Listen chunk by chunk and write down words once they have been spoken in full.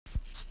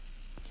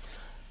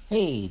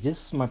Hey,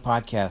 this is my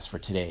podcast for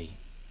today.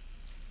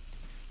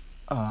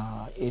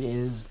 It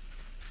is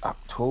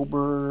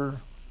October.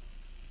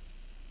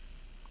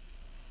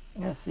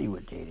 Let's see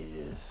what date it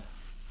is.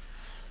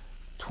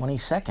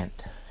 22nd,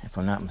 if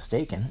I'm not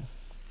mistaken.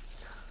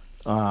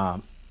 I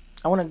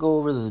want to go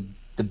over the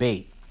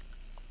debate.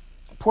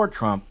 Poor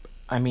Trump.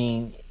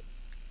 The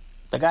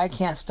guy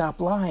can't stop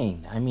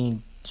lying.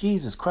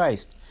 Jesus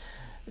Christ.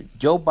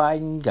 Joe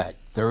Biden got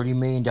 $30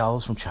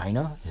 million from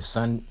China.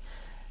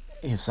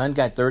 His son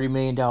got $30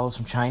 million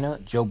from China.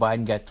 Joe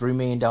Biden got $3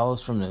 million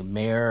from the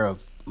mayor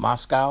of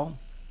Moscow.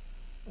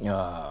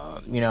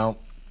 The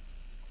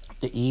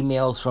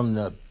emails from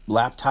the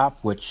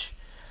laptop, which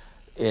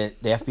the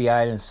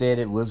FBI didn't said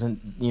it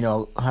wasn't,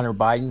 Hunter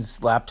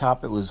Biden's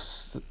laptop. It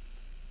was,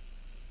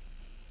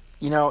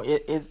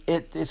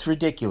 it's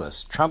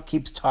ridiculous. Trump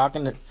keeps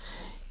talking,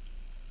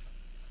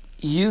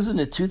 using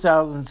the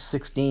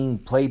 2016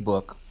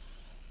 playbook,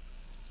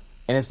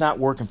 and it's not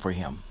working for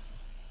him.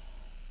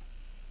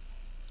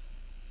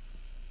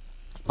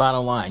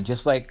 Bottom line,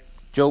 just like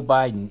Joe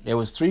Biden, there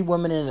was 3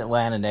 women in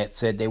Atlanta that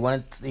said they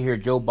wanted to hear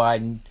Joe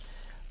Biden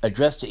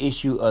address the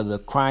issue of the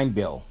crime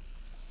bill.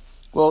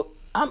 Well,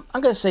 I'm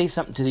going to say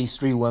something to these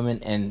 3 women,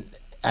 and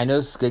I know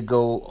this could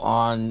go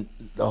on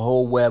the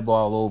whole web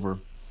all over.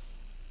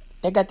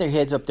 They got their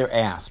heads up their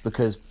ass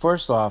because,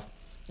 first off,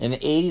 in the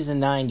 80s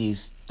and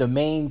 90s, the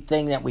main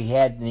thing that we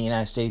had in the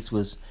United States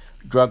was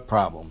drug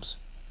problems.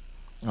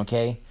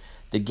 Okay?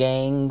 The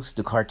gangs,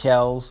 the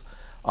cartels,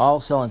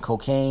 all selling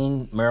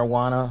cocaine,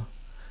 marijuana,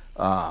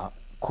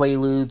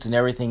 Quaaludes, and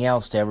everything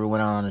else to everyone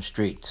on the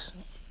streets.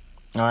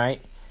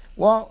 Alright?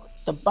 Well,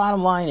 the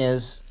bottom line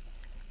is,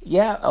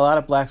 yeah, a lot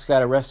of blacks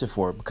got arrested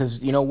for it.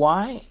 Because, you know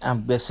why? I'm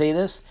going to say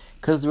this.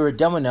 Because they were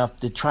dumb enough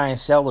to try and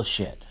sell the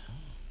shit.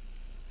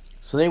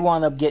 So they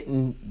wound up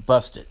getting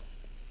busted.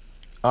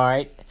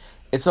 Alright?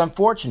 It's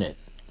unfortunate.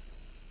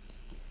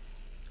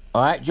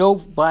 Alright? Joe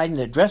Biden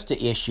addressed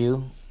the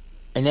issue.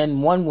 And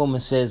then one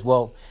woman says,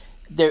 well,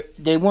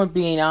 they weren't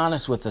being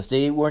honest with us.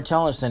 They weren't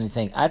telling us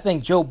anything. I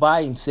think Joe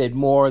Biden said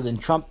more than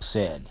Trump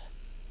said.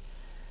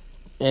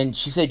 And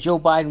she said Joe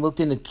Biden looked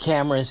in the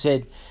camera and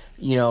said,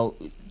 you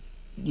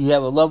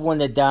have a loved one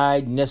that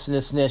died and this and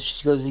this and this.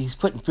 She goes, he's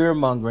putting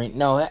fear-mongering.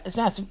 No, that's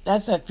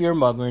not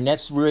fear-mongering.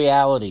 That's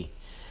reality.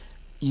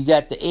 You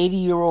got the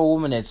 80-year-old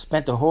woman that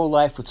spent her whole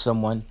life with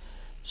someone.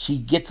 She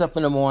gets up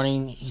in the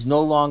morning. He's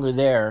no longer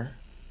there.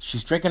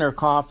 She's drinking her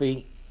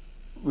coffee,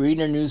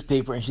 reading her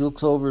newspaper, and she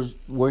looks over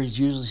where he's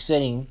usually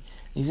sitting.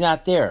 He's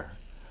not there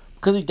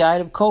because he died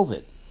of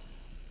COVID.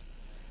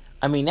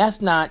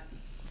 That's not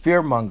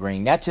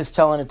fear-mongering. That's just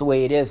telling it the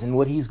way it is and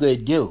what he's going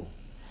to do.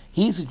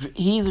 He's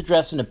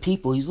addressing the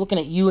people. He's looking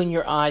at you in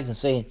your eyes and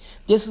saying,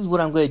 this is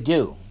what I'm going to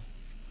do.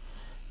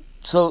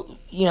 So,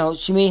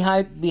 she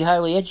may be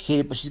highly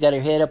educated, but she's got her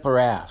head up her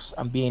ass.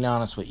 I'm being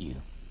honest with you.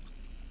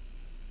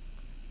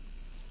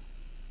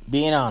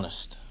 Being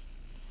honest.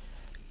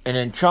 And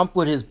then Trump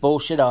with his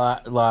bullshit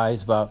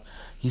lies about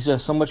he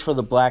does so much for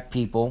the black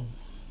people.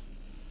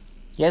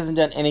 He hasn't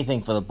done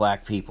anything for the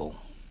black people.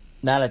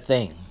 Not a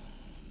thing.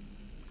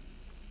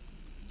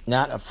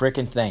 Not a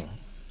frickin' thing.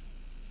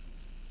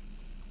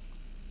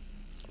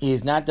 He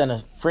has not done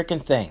a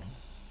frickin' thing.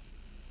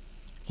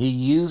 He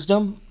used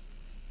them,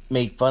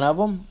 made fun of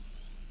them.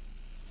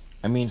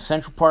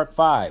 Central Park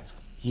 5.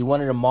 He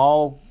wanted them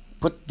all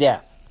put to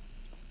death.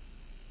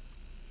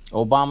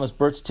 Obama's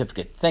birth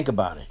certificate. Think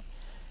about it.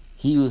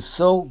 He was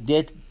so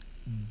dead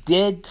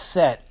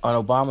set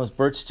on Obama's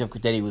birth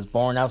certificate that he was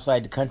born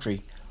outside the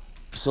country.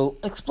 So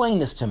explain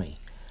this to me.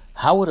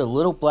 How would a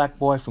little black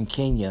boy from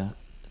Kenya,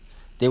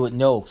 they would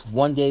know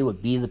one day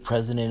would be the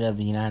president of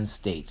the United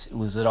States?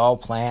 Was it all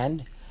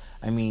planned?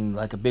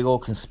 Like a big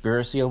old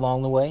conspiracy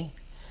along the way?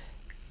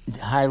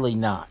 Highly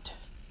not.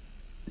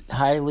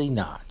 Highly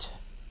not.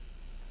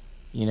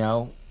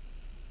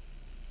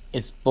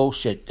 It's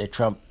bullshit that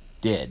Trump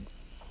did.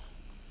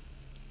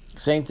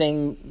 Same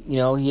thing,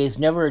 he has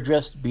never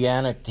addressed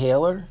Breonna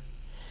Taylor.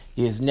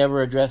 He has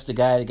never addressed the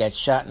guy that got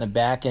shot in the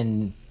back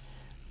in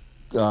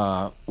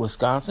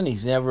Wisconsin.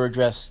 He's never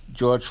addressed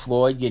George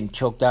Floyd getting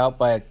choked out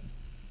by a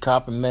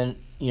cop in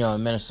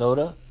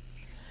Minnesota.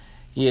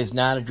 He has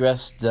not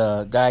addressed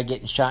the guy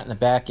getting shot in the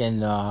back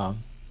in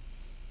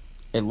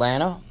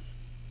Atlanta.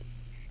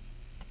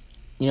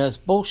 It's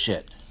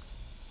bullshit.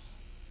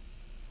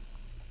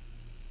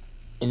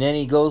 And then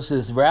he goes to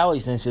his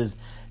rallies and says,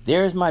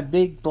 there's my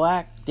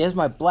black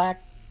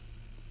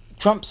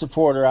Trump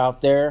supporter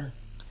out there.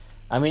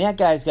 That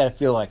guy's got to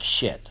feel like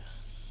shit.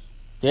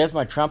 There's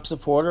my Trump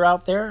supporter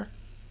out there?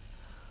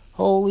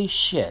 Holy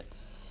shit.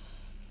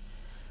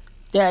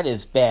 That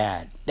is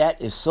bad.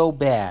 That is so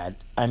bad.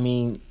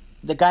 The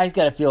guy's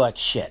got to feel like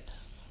shit.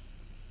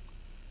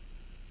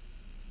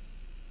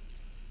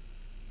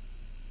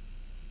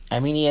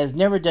 He has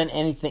never done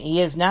anything. He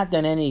has not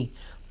done any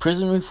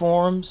prison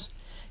reforms.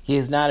 He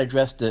has not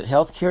addressed the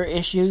healthcare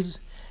issues.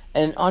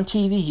 And on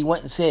TV, he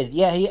went and said,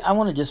 I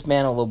want to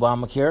dismantle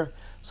Obamacare.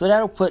 So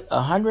that'll put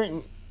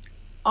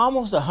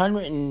almost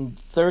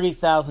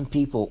 130,000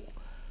 people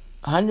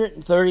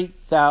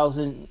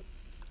 130,000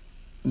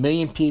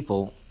 million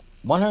people,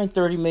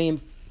 130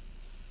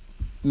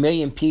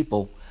 million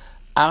people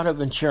out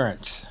of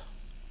insurance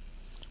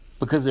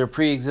because of their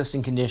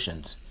pre-existing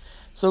conditions.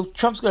 So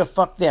Trump's going to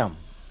fuck them.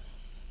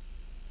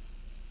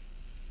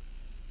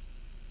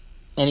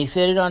 And he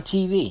said it on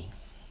TV.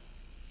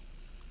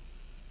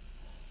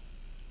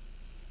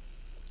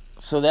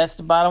 So that's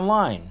the bottom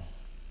line.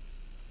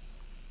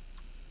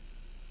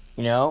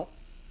 You know,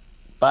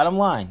 bottom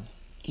line.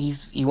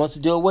 He wants to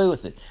do away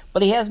with it.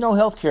 But he has no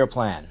health care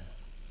plan.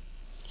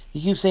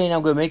 He keeps saying,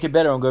 I'm going to make it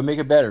better, I'm going to make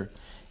it better.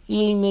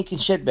 He ain't making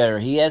shit better.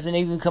 He hasn't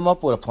even come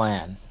up with a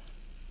plan.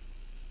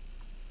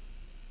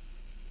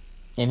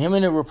 And him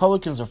and the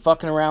Republicans are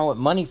fucking around with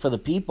money for the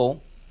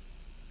people.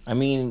 I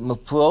mean,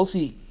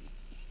 Pelosi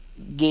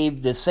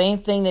gave the same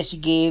thing that she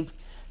gave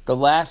the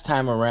last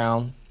time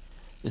around.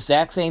 The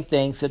exact same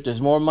thing, except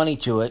there's more money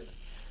to it.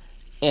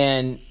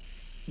 And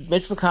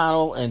Mitch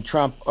McConnell and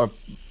Trump are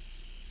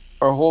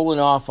holding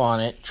off on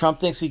it. Trump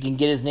thinks he can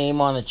get his name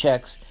on the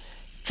checks.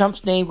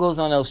 Trump's name goes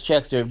on those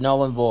checks, they're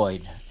null and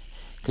void.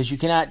 Because you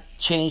cannot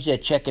change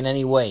that check in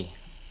any way.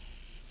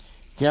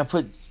 You cannot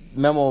put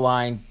memo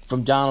line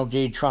from Donald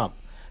J. Trump.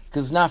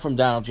 Because it's not from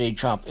Donald J.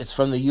 Trump. It's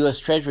from the U.S.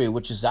 Treasury,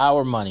 which is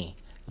our money.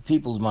 The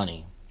people's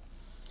money.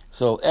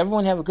 So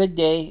everyone have a good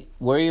day.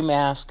 Wear your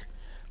mask.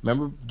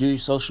 Remember, do your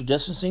social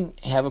distancing.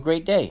 Have a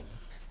great day.